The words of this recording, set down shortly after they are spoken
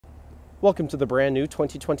Welcome to the brand new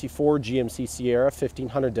 2024 GMC Sierra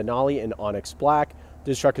 1500 Denali in Onyx Black.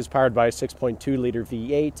 This truck is powered by a 6.2-liter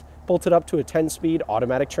V8, bolted up to a 10-speed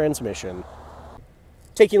automatic transmission.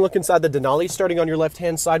 Taking a look inside the Denali, starting on your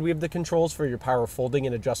left-hand side, we have the controls for your power folding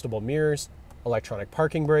and adjustable mirrors, electronic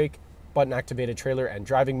parking brake, button-activated trailer and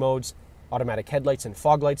driving modes, automatic headlights and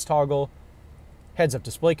fog lights toggle, heads-up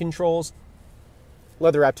display controls,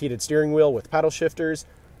 leather-wrapped heated steering wheel with paddle shifters,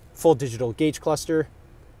 full digital gauge cluster,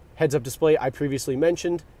 heads-up display I previously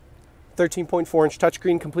mentioned, 13.4-inch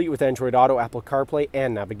touchscreen complete with Android Auto, Apple CarPlay,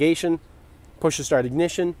 and navigation, push-to-start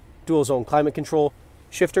ignition, dual-zone climate control,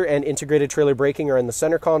 shifter and integrated trailer braking are in the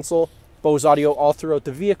center console, Bose audio all throughout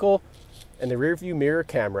the vehicle, and the rear-view mirror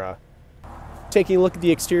camera. Taking a look at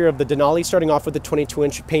the exterior of the Denali, starting off with the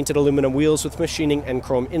 22-inch painted aluminum wheels with machining and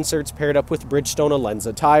chrome inserts paired up with Bridgestone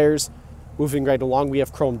Alenza tires. Moving right along, we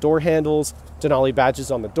have chrome door handles, Denali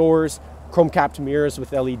badges on the doors, chrome-capped mirrors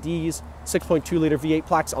with LEDs, 6.2-liter V8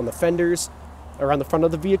 plaques on the fenders. Around the front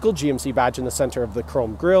of the vehicle, GMC badge in the center of the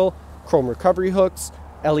chrome grille, chrome recovery hooks,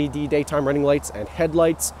 LED daytime running lights and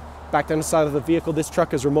headlights. Back down the side of the vehicle, this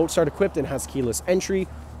truck is remote start equipped and has keyless entry.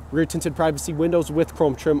 Rear tinted privacy windows with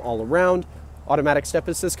chrome trim all around. Automatic step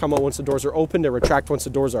assist come on once the doors are opened and retract once the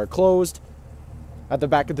doors are closed. At the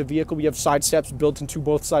back of the vehicle, we have side steps built into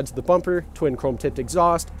both sides of the bumper, twin chrome tipped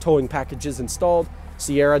exhaust, towing packages installed,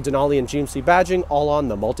 Sierra, Denali, and GMC badging, all on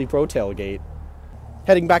the Multi-Pro tailgate.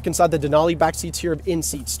 Heading back inside the Denali, back seats here have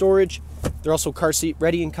in-seat storage. They're also car seat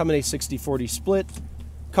ready and come in a 60-40 split.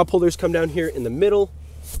 Cup holders come down here in the middle.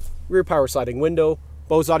 Rear power sliding window.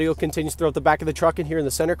 Bose audio continues throughout the back of the truck, and here in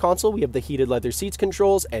the center console, we have the heated leather seats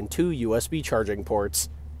controls and 2 USB charging ports.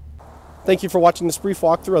 Thank you for watching this brief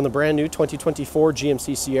walkthrough on the brand new 2024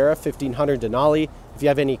 GMC Sierra 1500 Denali. If you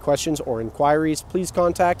have any questions or inquiries, please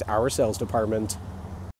contact our sales department.